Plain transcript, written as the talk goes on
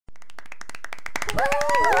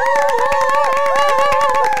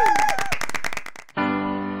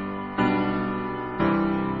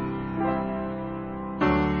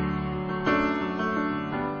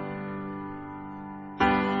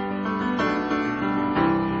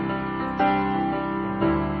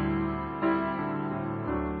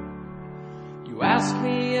ask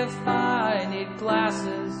me if I need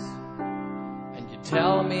glasses, and you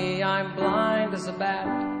tell me I'm blind as a bat.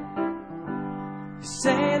 You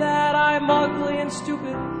say that I'm ugly and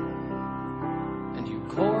stupid, and you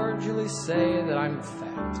cordially say that I'm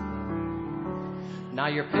fat. Now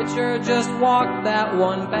your pitcher just walked that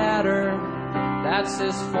one batter. That's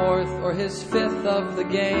his fourth or his fifth of the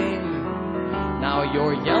game. Now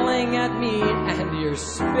you're yelling at me and you're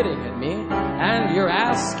spitting at me, and you're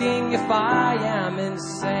asking if I am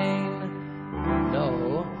insane.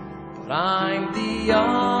 No, but I'm the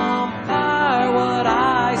umpire. What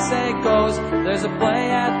I say goes. There's a play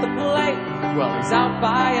at the plate. Well, he's out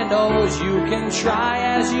by a nose. You can try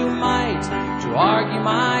as you might to argue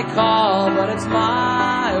my call, but it's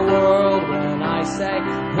my world when I say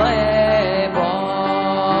play ball.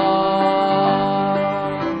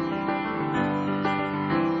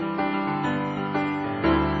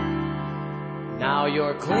 Now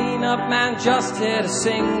your cleanup man just hit a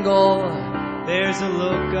single. There's a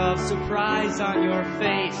look of surprise on your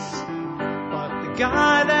face. But the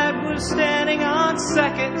guy that was standing on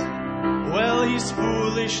second, well, he's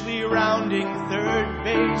foolishly rounding third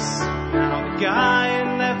base. Now the guy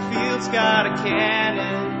in left field's got a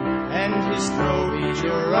cannon, and his throw beat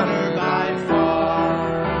your runner by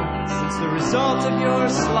far. Since the result of your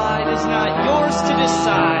slide is not yours to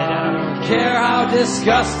decide, I don't care how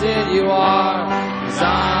disgusted you are, 'cause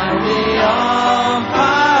I'm the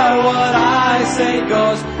umpire. What I say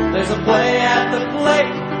goes. There's a play at the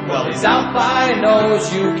plate. Well, he's out by a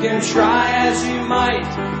nose. You can try as you might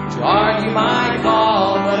to argue my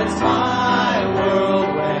call, but it's my world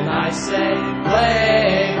when I say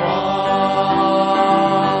play ball.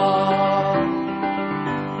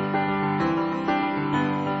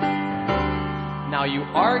 Now you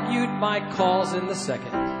argued my calls in the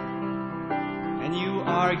second, and you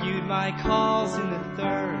argued my calls in the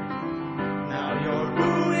third. Now you're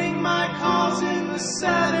booing my calls in the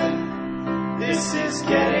seventh. This is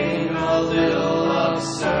getting a little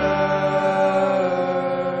absurd.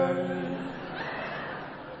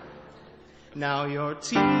 Now your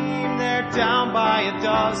team, they're down by a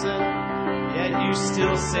dozen, yet you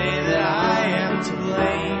still say that I am to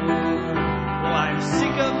blame. Well, I'm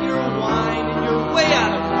sick of your whine and you're way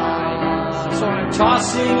out of line, so I'm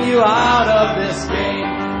tossing you out of this game.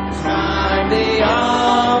 'Cause I'm the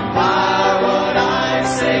umpire. What I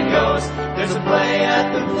say goes. There's a play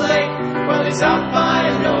at the plate. Well, he's out by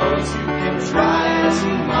a nose. You can try as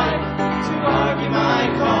you might to argue my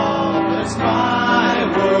call, but it's my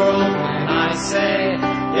world when I say,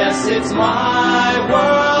 yes, it's my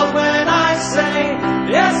world when I say,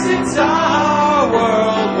 yes, it's our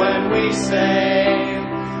world when we say